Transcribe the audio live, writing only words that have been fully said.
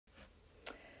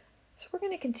So we're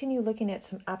going to continue looking at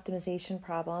some optimization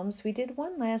problems. We did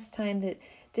one last time that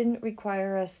didn't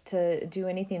require us to do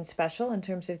anything special in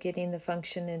terms of getting the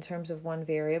function in terms of one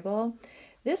variable.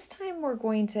 This time we're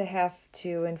going to have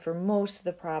to, and for most of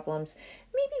the problems,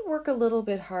 maybe work a little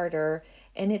bit harder,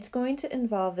 and it's going to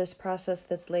involve this process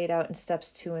that's laid out in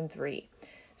steps 2 and 3.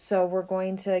 So we're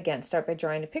going to, again, start by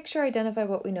drawing a picture, identify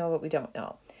what we know, what we don't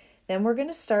know. Then we're going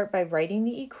to start by writing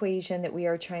the equation that we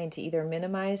are trying to either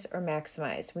minimize or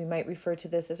maximize. We might refer to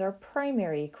this as our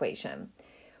primary equation.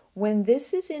 When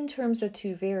this is in terms of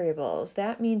two variables,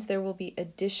 that means there will be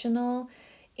additional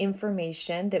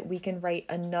information that we can write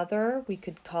another, we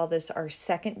could call this our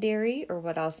secondary, or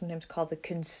what I'll sometimes call the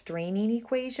constraining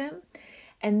equation.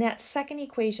 And that second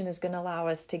equation is going to allow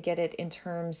us to get it in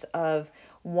terms of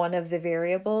one of the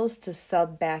variables to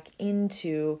sub back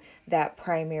into that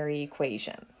primary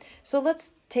equation. So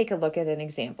let's take a look at an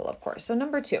example, of course. So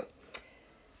number 2,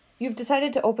 you've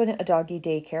decided to open a doggy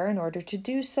daycare. In order to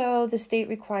do so, the state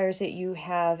requires that you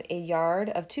have a yard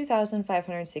of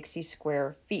 2,560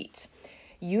 square feet.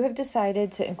 You have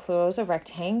decided to enclose a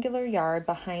rectangular yard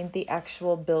behind the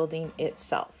actual building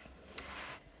itself.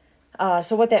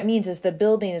 So what that means is the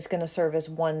building is going to serve as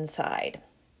one side.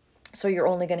 So you're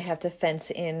only going to have to fence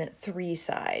in 3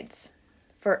 sides.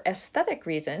 For aesthetic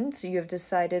reasons, you have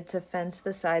decided to fence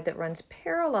the side that runs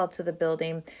parallel to the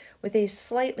building with a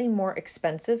slightly more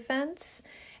expensive fence.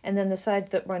 And then the sides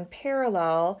that run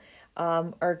parallel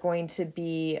are going to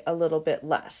be a little bit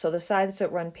less. So the sides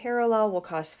that run parallel will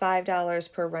cost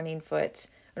 $5 per running foot.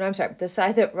 No, I'm sorry, the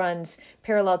side that runs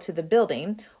parallel to the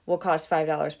building will cost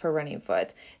 $5 per running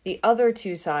foot. The other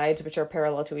 2 sides, which are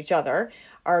parallel to each other,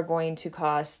 are going to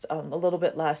cost a little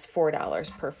bit less,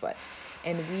 $4 per foot.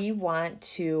 And we want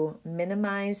to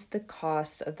minimize the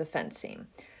cost of the fencing.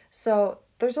 So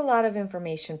there's a lot of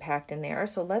information packed in there.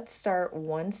 So let's start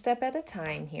one step at a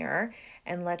time here,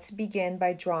 and let's begin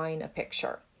by drawing a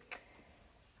picture.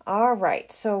 All right,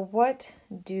 so what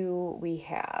do we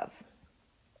have?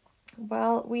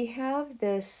 Well, we have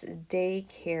this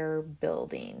daycare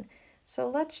building. So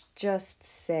let's just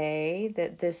say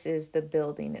that this is the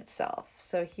building itself.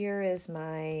 So here is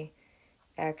my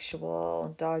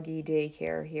actual doggy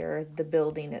daycare here, the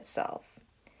building itself.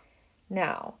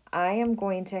 Now, I am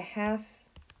going to have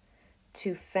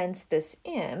to fence this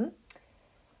in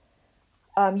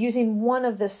using one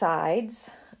of the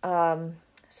sides.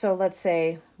 So let's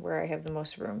say where I have the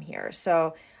most room here.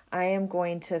 So I am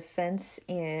going to fence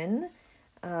in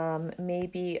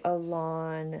maybe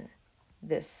along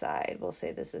this side. We'll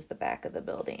say this is the back of the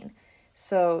building.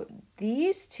 So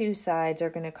these 2 sides are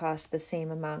going to cost the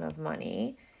same amount of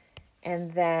money.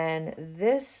 And then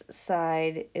this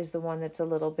side is the one that's a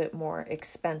little bit more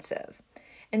expensive.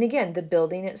 And again, the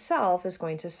building itself is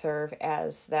going to serve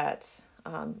as that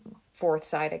 4th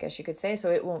side, I guess you could say,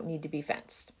 so it won't need to be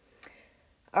fenced.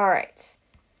 All right.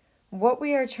 What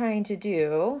we are trying to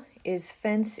do is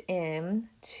fence in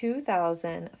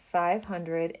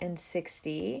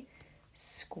 2,560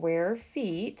 square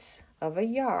feet of a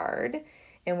yard,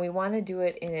 and we want to do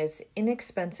it in as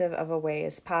inexpensive of a way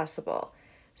as possible.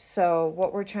 So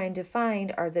what we're trying to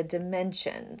find are the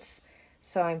dimensions.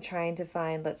 So I'm trying to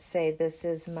find, let's say this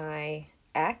is my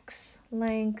X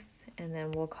length, and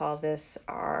then we'll call this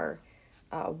our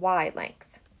Y length.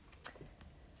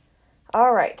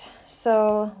 All right,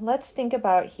 so let's think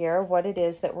about here what it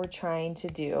is that we're trying to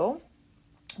do.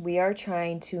 We are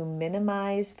trying to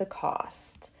minimize the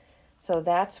cost. So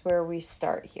that's where we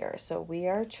start here. So we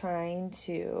are trying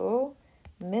to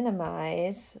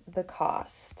minimize the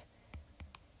cost.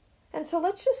 And so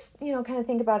let's just, kind of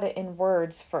think about it in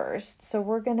words first. So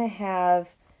we're going to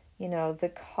have,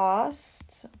 the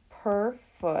cost per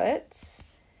foot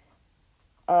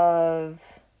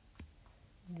of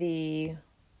the,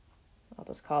 I'll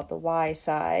just call it the Y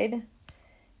side,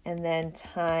 and then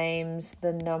times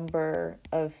the number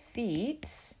of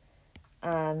feet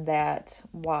on that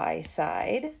Y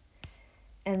side.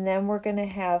 And then we're going to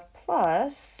have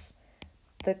plus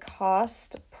the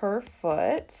cost per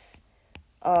foot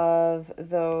of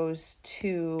those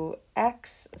 2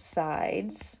 X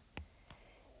sides,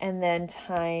 and then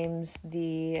times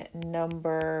the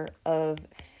number of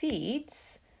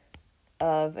feet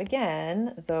of,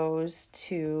 again, those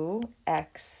 2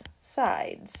 X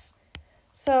sides.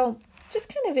 So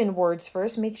just kind of in words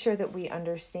first, make sure that we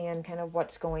understand kind of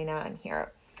what's going on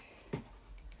here.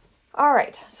 All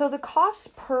right, so the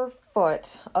cost per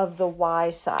foot of the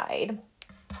Y side,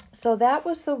 so that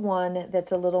was the one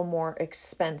that's a little more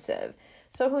expensive.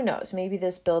 So who knows, maybe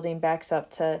this building backs up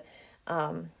to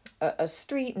a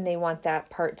street and they want that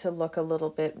part to look a little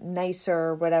bit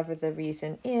nicer, whatever the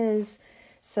reason is.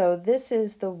 So this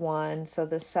is the one, so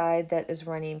the side that is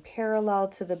running parallel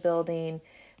to the building,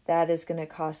 that is going to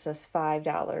cost us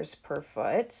 $5 per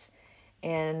foot.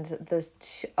 And the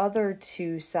other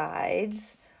two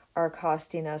sides are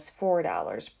costing us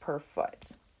 $4 per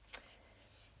foot.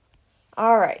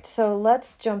 All right, so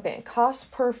let's jump in.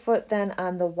 Cost per foot then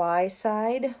on the Y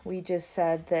side, we just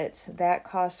said that that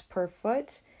cost per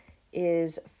foot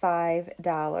is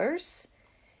 $5.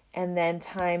 And then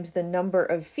times the number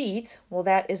of feet, well,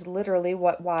 that is literally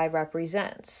what Y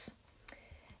represents.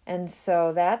 And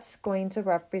so that's going to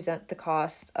represent the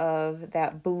cost of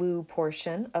that blue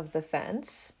portion of the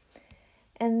fence.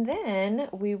 And then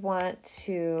we want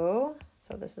to,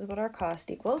 so this is what our cost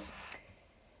equals.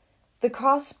 The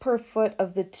cost per foot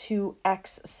of the two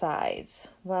X sides.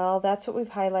 Well, that's what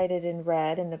we've highlighted in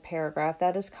red in the paragraph.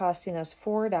 That is costing us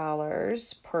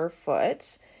 $4 per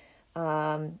foot.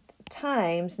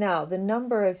 Times, now the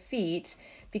number of feet,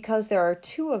 because there are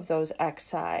two of those X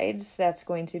sides, that's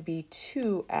going to be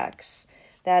 2X.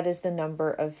 That is the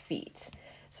number of feet.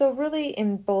 So really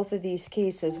in both of these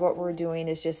cases, what we're doing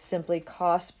is just simply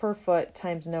cost per foot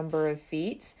times number of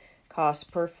feet,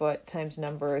 cost per foot times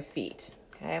number of feet,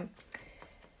 okay?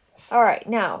 All right,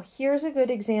 now here's a good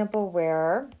example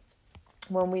where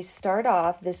when we start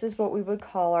off, this is what we would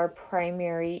call our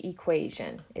primary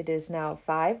equation. It is now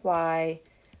 5y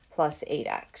plus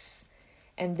 8x.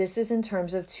 And this is in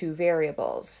terms of two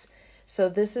variables. So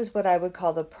this is what I would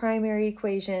call the primary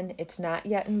equation. It's not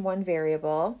yet in one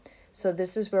variable. So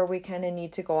this is where we kind of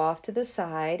need to go off to the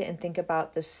side and think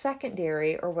about the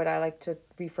secondary, or what I like to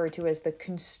refer to as the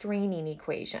constraining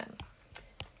equation.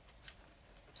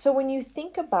 So when you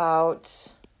think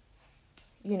about,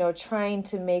 trying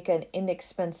to make an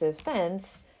inexpensive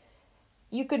fence,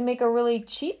 you could make a really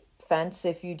cheap fence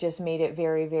if you just made it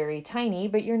very, very tiny,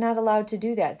 but you're not allowed to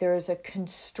do that. There is a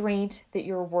constraint that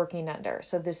you're working under.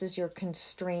 So this is your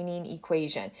constraining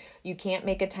equation. You can't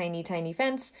make a tiny, tiny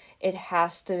fence. It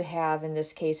has to have, in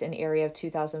this case, an area of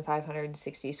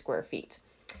 2,560 square feet.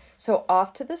 So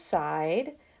off to the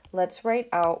side, let's write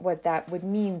out what that would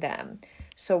mean then.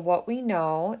 So what we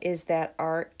know is that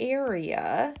our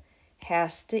area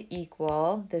has to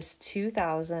equal this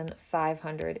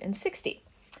 2,560.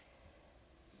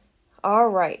 All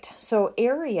right, so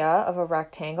area of a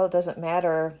rectangle, it doesn't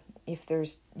matter if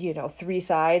there's, three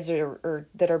sides or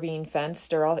that are being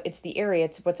fenced, or it's the area,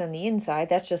 it's what's on the inside.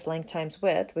 That's just length times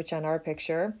width, which on our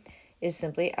picture is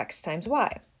simply x times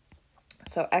y.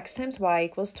 So x times y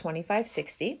equals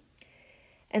 2560.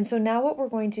 And so now what we're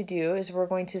going to do is we're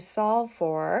going to solve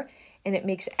for, and it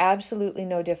makes absolutely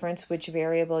no difference which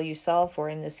variable you solve for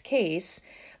in this case.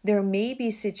 There may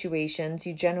be situations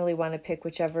you generally want to pick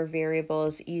whichever variable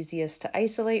is easiest to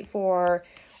isolate for,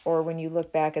 or when you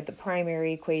look back at the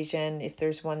primary equation, if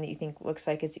there's one that you think looks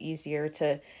like it's easier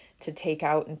to take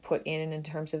out and put in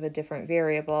terms of a different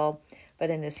variable.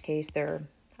 But in this case, they're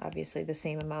obviously the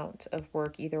same amount of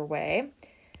work either way.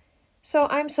 So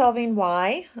I'm solving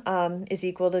y is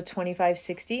equal to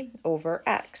 2560 over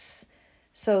x.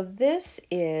 So this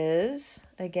is,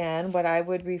 again, what I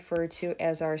would refer to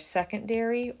as our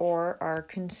secondary or our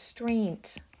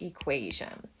constraint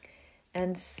equation.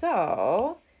 And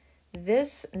so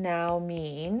this now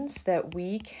means that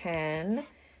we can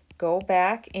go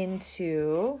back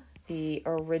into the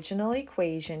original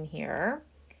equation here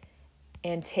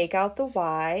and take out the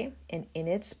y, and in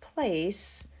its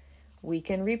place, we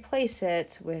can replace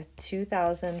it with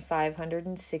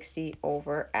 2,560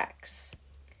 over x.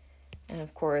 And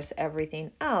of course,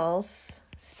 everything else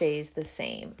stays the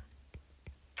same.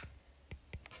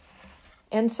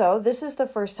 And so this is the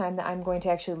first time that I'm going to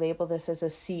actually label this as a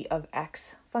c of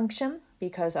x function,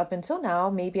 because up until now,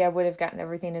 maybe I would have gotten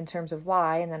everything in terms of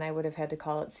y, and then I would have had to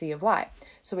call it c of y.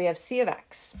 So we have c of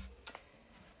x.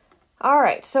 All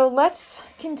right, so let's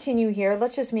continue here.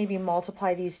 Let's just maybe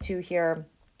multiply these two here,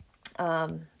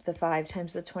 the 5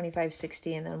 times the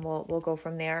 2560, and then we'll go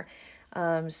from there.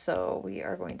 So we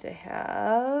are going to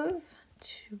have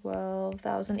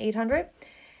 12,800.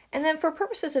 And then for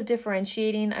purposes of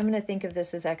differentiating, I'm going to think of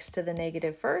this as x to the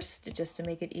negative first, just to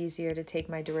make it easier to take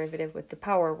my derivative with the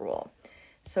power rule.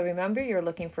 So remember, you're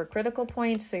looking for critical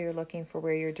points, so you're looking for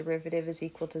where your derivative is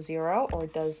equal to 0 or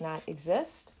does not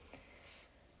exist.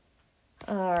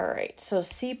 All right, so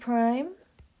c prime,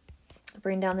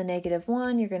 bring down the negative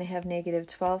 1, you're going to have negative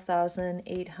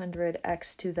 12,800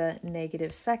 x to the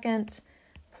negative second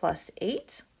plus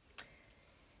 8.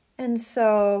 And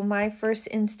so my first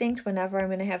instinct whenever I'm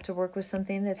going to have to work with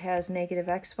something that has negative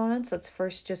exponents, let's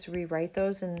first just rewrite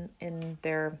those in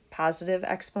their positive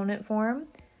exponent form.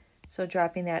 So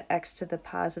dropping that x to the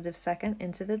positive second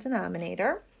into the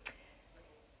denominator.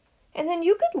 And then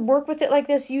you could work with it like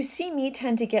this. You see me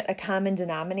tend to get a common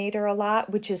denominator a lot,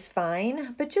 which is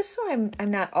fine, but just so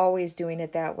I'm not always doing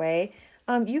it that way,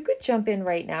 you could jump in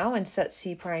right now and set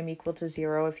C prime equal to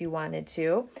 0 if you wanted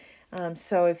to.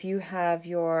 So if you have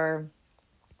your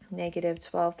negative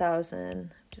 12,000,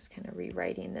 I'm just kind of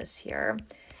rewriting this here.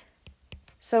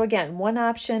 So again, one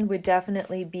option would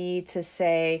definitely be to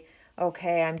say,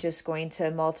 okay, I'm just going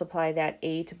to multiply that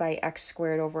 8 by x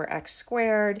squared over x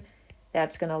squared.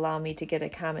 That's going to allow me to get a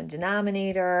common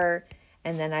denominator.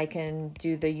 And then I can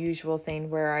do the usual thing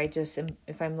where I just,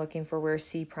 if I'm looking for where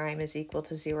C prime is equal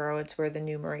to 0, it's where the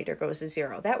numerator goes to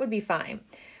 0. That would be fine.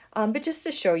 But just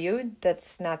to show you,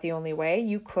 that's not the only way.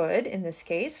 You could, in this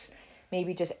case,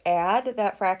 maybe just add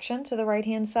that fraction to the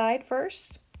right-hand side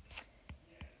first.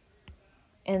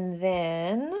 And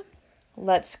then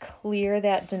let's clear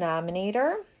that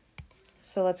denominator.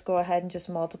 So let's go ahead and just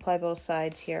multiply both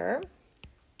sides here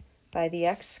by the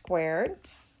x squared.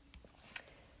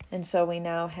 And so we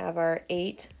now have our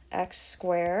 8x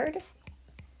squared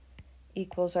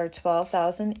equals our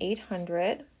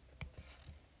 12,800.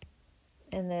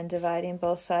 And then dividing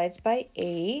both sides by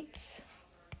 8,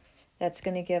 that's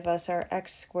going to give us our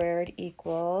x squared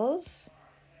equals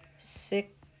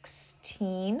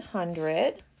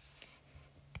 1,600.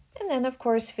 And then, of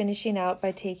course, finishing out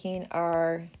by taking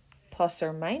our plus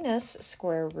or minus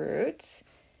square roots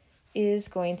is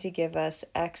going to give us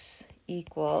x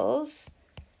equals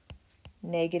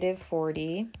negative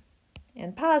 40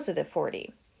 and positive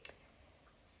 40.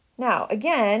 Now,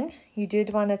 again, you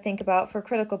did want to think about for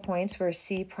critical points where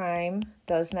C prime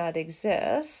does not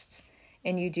exist,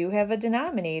 and you do have a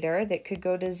denominator that could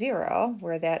go to 0,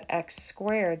 where that x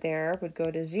squared there would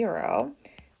go to 0,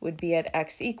 would be at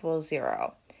x equals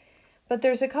 0. But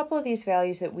there's a couple of these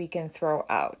values that we can throw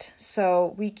out.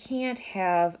 So we can't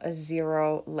have a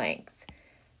 0 length.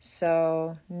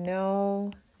 So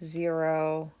no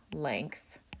 0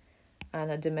 length on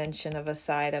a dimension of a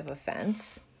side of a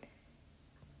fence.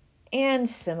 And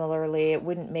similarly, it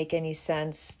wouldn't make any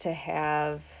sense to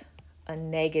have a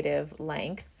negative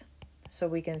length. So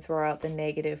we can throw out the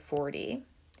negative 40.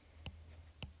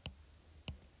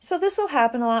 So this will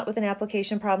happen a lot with an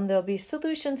application problem. There'll be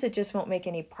solutions that just won't make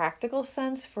any practical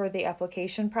sense for the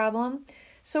application problem.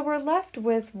 So we're left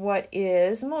with what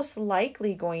is most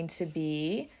likely going to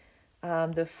be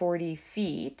the 40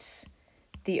 feet,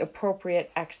 the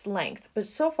appropriate x length. But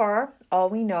so far, all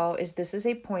we know is this is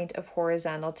a point of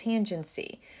horizontal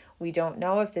tangency. We don't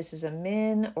know if this is a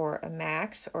min or a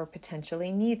max or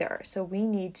potentially neither. So we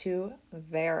need to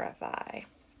verify.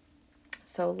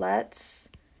 So let's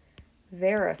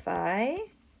verify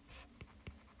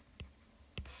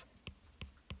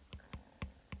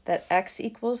that x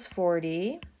equals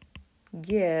 40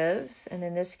 gives, and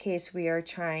in this case we are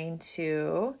trying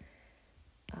to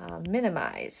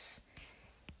minimize.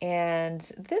 And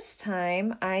this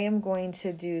time I am going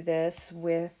to do this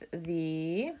with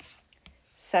the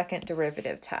second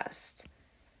derivative test.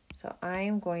 So I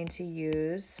am going to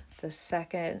use the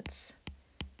second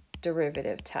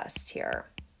derivative test here.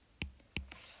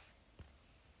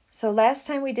 So last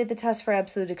time we did the test for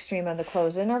absolute extreme on the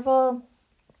closed interval.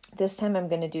 This time I'm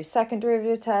going to do second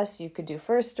derivative test. You could do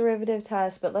first derivative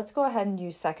test, but let's go ahead and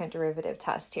use second derivative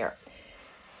test here.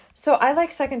 So I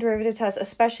like second derivative tests,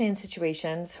 especially in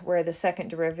situations where the second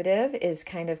derivative is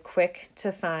kind of quick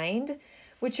to find,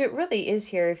 which it really is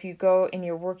here if you go and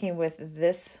you're working with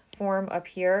this form up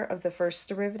here of the first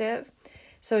derivative.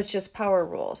 So it's just power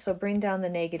rule. So bring down the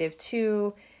negative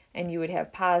 2, and you would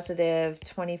have positive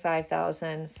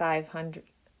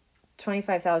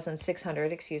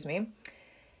 25,600, excuse me,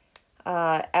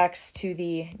 x to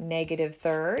the negative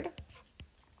third.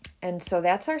 And so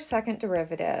that's our second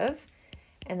derivative.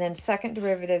 And then second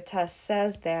derivative test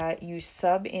says that you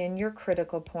sub in your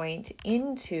critical point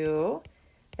into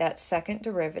that second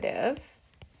derivative.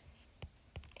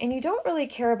 And you don't really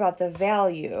care about the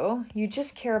value, you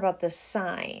just care about the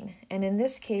sign. And in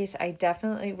this case, I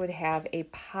definitely would have a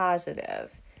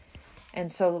positive.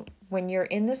 And so when you're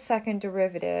in the second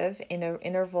derivative in an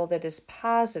interval that is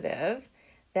positive,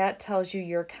 that tells you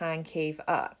you're concave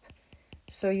up.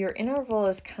 So your interval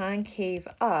is concave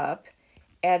up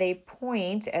at a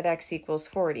point at x equals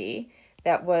 40.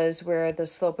 That was where the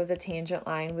slope of the tangent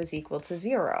line was equal to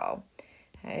 0.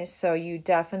 Okay, so you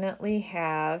definitely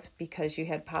have, because you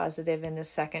had positive in the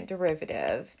second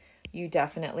derivative, you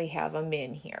definitely have a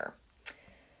min here.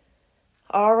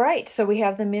 All right, so we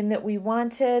have the min that we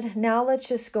wanted. Now let's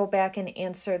just go back and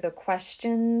answer the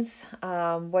questions.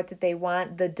 What did they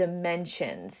want? The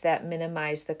dimensions that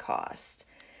minimize the cost.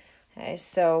 Okay,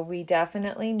 so we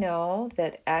definitely know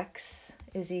that x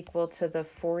is equal to the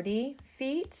 40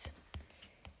 feet.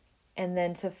 And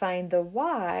then to find the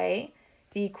y,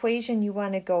 the equation you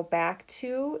want to go back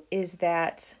to is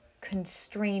that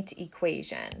constraint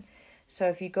equation. So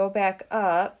if you go back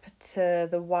up to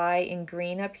the y in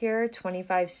green up here,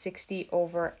 2560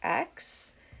 over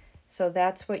x, so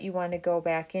that's what you want to go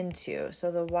back into.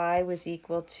 So the y was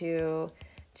equal to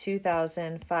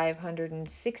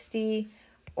 2,560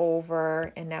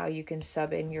 over, and now you can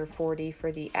sub in your 40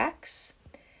 for the x.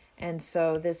 And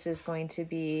so this is going to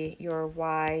be your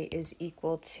y is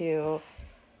equal to,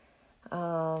 hang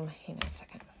on a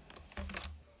second,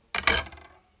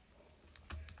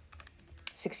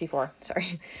 64,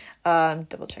 sorry,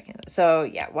 double checking. So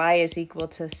yeah, y is equal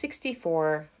to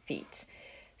 64 feet.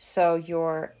 So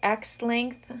your x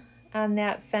length on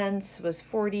that fence was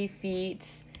 40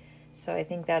 feet. So I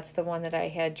think that's the one that I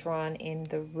had drawn in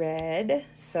the red.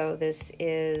 So this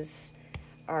is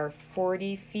our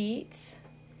 40 feet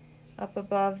up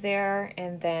above there.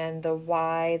 And then the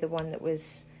y, the one that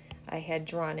was I had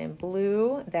drawn in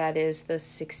blue, that is the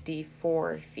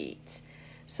 64 feet.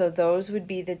 So those would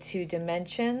be the two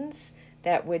dimensions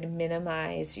that would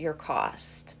minimize your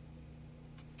cost.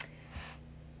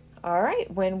 All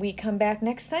right, when we come back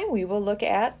next time, we will look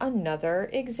at another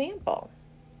example.